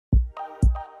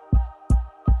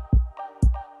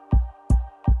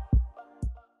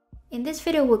In this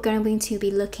video, we're going to be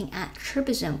looking at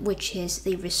tropism, which is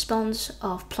the response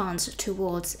of plants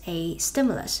towards a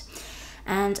stimulus.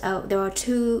 And there are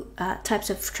two types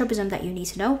of tropism that you need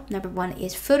to know. Number one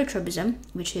is phototropism,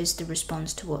 which is the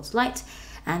response towards light.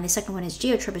 And the second one is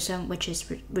geotropism, which is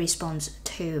response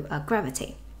to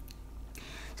gravity.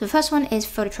 So the first one is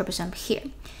phototropism here.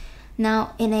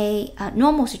 Now, in a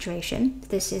normal situation,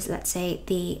 this is, let's say,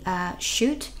 the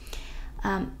shoot.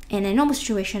 In a normal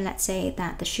situation, let's say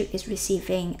that the shoot is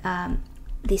receiving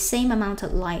the same amount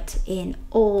of light in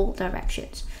all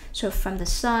directions. So from the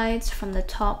sides, from the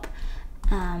top,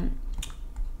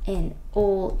 in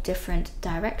all different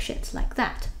directions like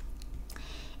that.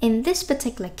 In this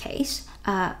particular case,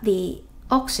 the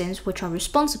auxins, which are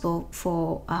responsible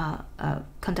for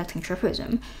conducting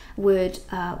tropism,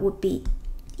 would be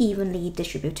evenly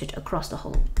distributed across the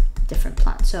whole different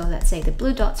plant. So let's say the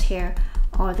blue dots here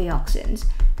are the auxins,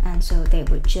 and so they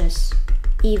would just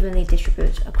evenly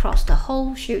distribute across the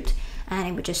whole shoot, and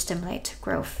it would just stimulate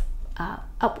growth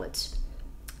upwards,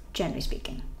 generally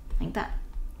speaking, like that.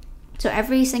 So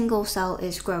every single cell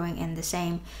is growing in the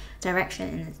same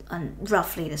direction on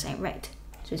roughly the same rate.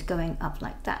 So it's going up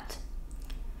like that.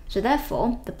 So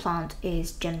therefore, the plant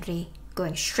is generally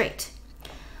going straight.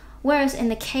 Whereas in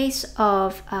the case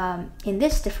of, in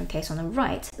this different case on the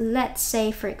right, let's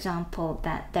say, for example,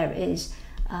 that there is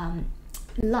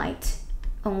light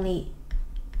only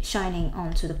shining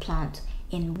onto the plant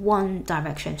in one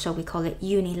direction. So we call it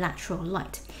unilateral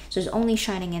light. So it's only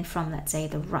shining in from, let's say,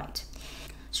 the right.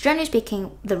 So generally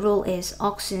speaking, the rule is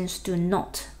auxins do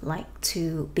not like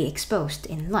to be exposed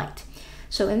in light.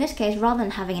 So in this case, rather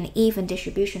than having an even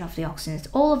distribution of the auxins,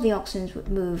 all of the auxins would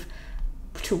move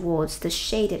towards the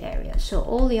shaded area. So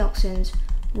all the auxins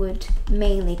would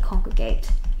mainly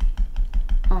congregate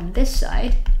on this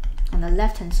side, on the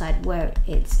left-hand side where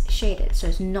it's shaded, so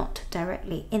it's not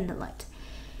directly in the light.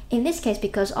 In this case,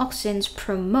 because auxins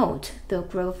promote the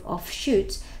growth of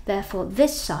shoots, therefore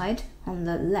this side on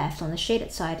the left, on the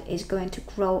shaded side, is going to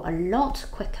grow a lot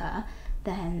quicker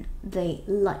than the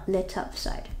lit up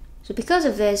side. So because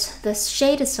of this, the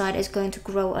shaded side is going to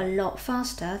grow a lot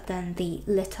faster than the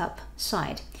lit up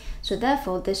side. So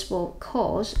therefore, this will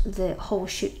cause the whole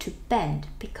shoot to bend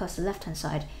because the left-hand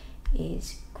side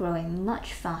is growing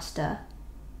much faster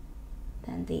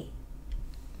than the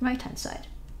right-hand side,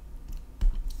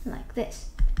 like this.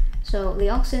 So the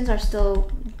auxins are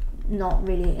still not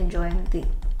really enjoying the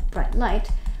bright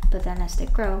light, but then as they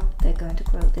grow, they're going to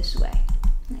grow this way,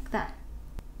 like that.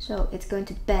 So it's going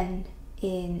to bend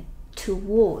in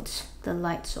towards the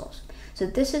light source. So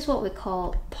this is what we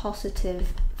call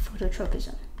positive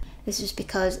phototropism. This is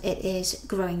because it is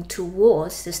growing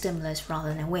towards the stimulus rather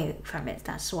than away from it.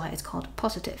 That's why it's called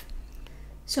positive.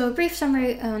 So a brief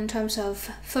summary in terms of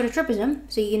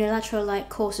phototropism. The unilateral light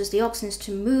causes the auxins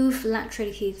to move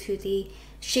laterally to the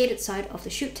shaded side of the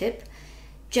shoot tip.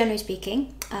 Generally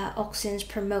speaking, auxins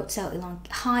promote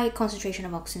high concentration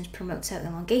of auxins promote cell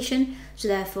elongation, so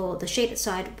therefore the shaded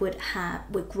side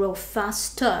would grow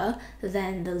faster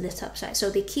than the lit up side. So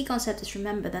the key concept is,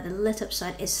 remember that the lit up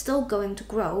side is still going to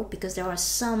grow because there are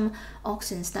some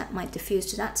auxins that might diffuse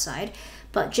to that side,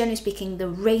 but generally speaking, the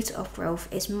rate of growth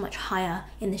is much higher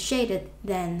in the shaded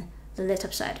than the lit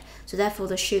up side. So therefore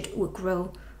the shoot would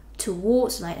grow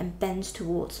towards light and bend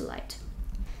towards the light.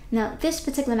 Now, this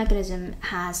particular mechanism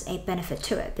has a benefit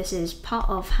to it. This is part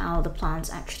of how the plants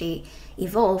actually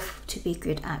evolve to be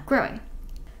good at growing.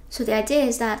 So the idea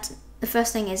is that the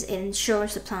first thing is it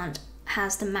ensures the plant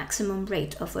has the maximum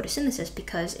rate of photosynthesis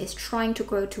because it's trying to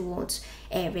grow towards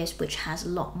areas which has a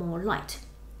lot more light.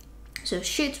 So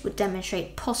shoots would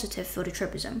demonstrate positive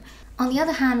phototropism. On the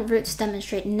other hand, roots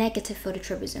demonstrate negative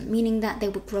phototropism, meaning that they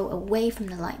would grow away from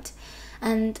the light.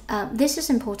 And this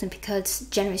is important because,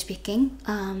 generally speaking,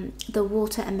 the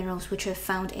water and minerals which are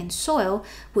found in soil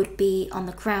would be on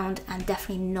the ground and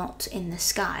definitely not in the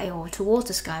sky or towards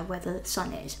the sky where the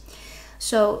sun is.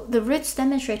 So the roots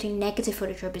demonstrating negative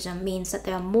phototropism means that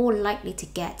they are more likely to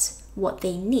get what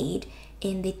they need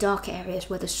in the darker areas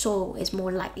where the soil is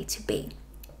more likely to be.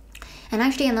 And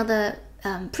actually another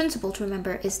principle to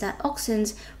remember is that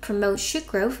auxins promote shoot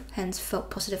growth, hence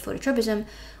positive phototropism,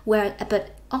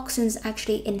 but auxins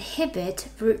actually inhibit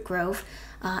root growth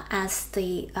as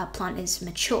the plant is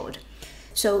matured.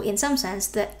 So in some sense,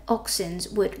 the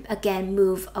auxins would again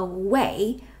move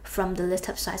away from the lit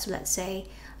up side, so let's say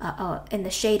in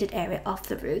the shaded area of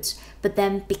the roots, but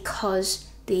then because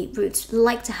the roots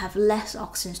like to have less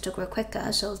auxins to grow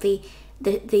quicker, so the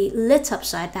lit up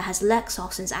side that has less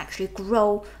auxins actually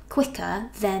grow quicker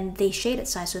than the shaded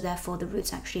side, so therefore the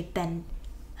roots actually bend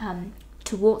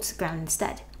towards the ground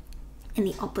instead, in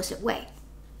the opposite way.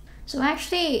 So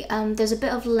actually, there's a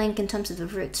bit of link in terms of the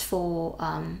roots for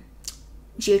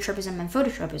geotropism and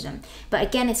phototropism, but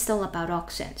again, it's still about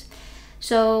auxins.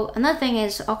 So another thing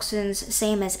is auxins,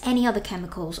 same as any other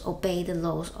chemicals, obey the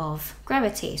laws of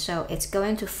gravity. So it's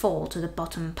going to fall to the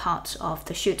bottom parts of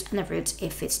the shoots and the roots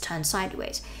if it's turned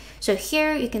sideways. So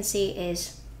here you can see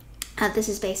is, this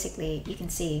is basically, you can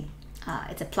see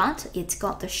it's a plant. It's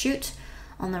got the shoot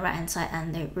on the right hand side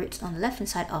and the roots on the left hand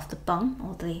side of the bung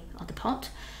or the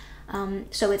pot.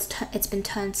 So it's been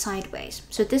turned sideways.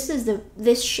 So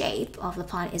this shape of the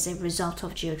plant is a result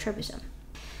of geotropism.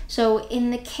 So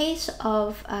in the case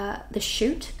of the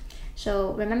shoot,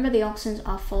 so remember the auxins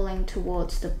are falling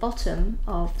towards the bottom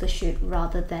of the shoot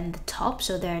rather than the top,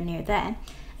 so they're near there.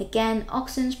 Again,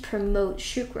 auxins promote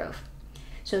shoot growth.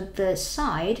 So the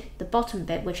side, the bottom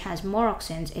bit, which has more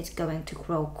auxins, is going to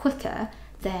grow quicker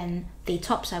than the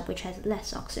top side, which has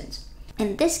less auxins.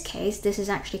 In this case, this is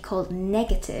actually called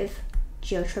negative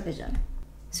geotropism.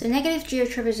 So negative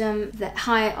geotropism, the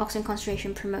higher auxin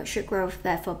concentration promotes shoot growth,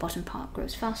 therefore bottom part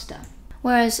grows faster.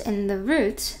 Whereas in the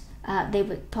roots, they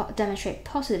would demonstrate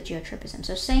positive geotropism.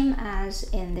 So same as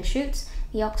in the shoots,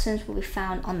 the auxins will be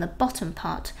found on the bottom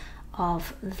part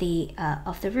of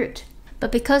the root.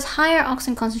 But because higher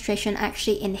auxin concentration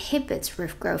actually inhibits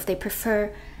root growth, they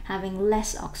prefer having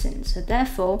less auxins. So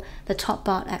therefore, the top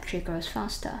part actually grows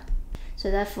faster. So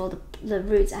therefore, the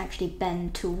roots actually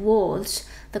bend towards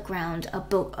the ground,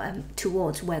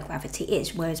 towards where gravity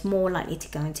is, where it's more likely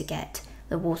to get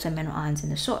the water and mineral ions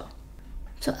in the soil.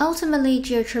 So ultimately,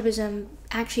 geotropism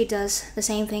actually does the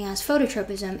same thing as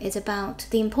phototropism. It's about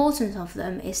the importance of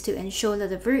them is to ensure that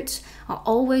the roots are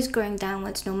always growing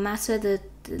downwards, no matter the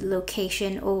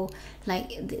location or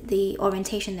the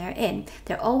orientation they're in.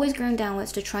 They're always growing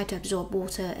downwards to try to absorb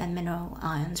water and mineral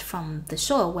ions from the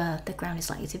soil where the ground is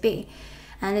likely to be.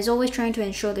 And it's always trying to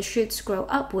ensure the shoots grow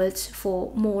upwards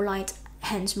for more light,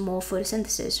 hence more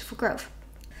photosynthesis for growth.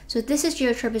 So this is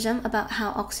geotropism, about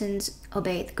how auxins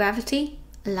obey gravity,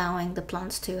 allowing the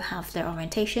plants to have their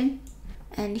orientation.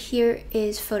 And here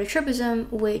is phototropism,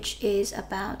 which is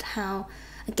about how,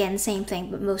 again, same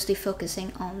thing, but mostly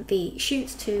focusing on the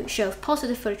shoots to show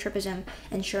positive phototropism,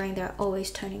 ensuring they're always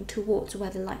turning towards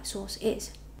where the light source is.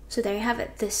 So there you have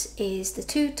it. This is the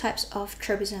two types of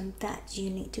tropism that you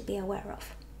need to be aware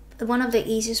of. One of the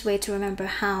easiest way to remember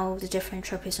how the different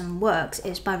tropism works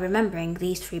is by remembering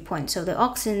these 3 points. So the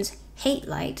auxins hate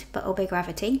light but obey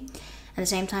gravity. At the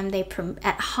same time,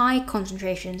 at high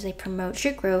concentrations, they promote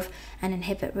shoot growth and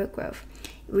inhibit root growth.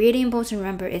 Really important to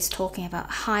remember is talking about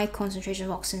high concentration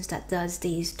of auxins that does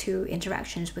these two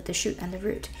interactions with the shoot and the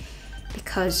root,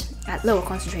 because at lower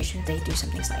concentrations, they do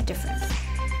something slightly different.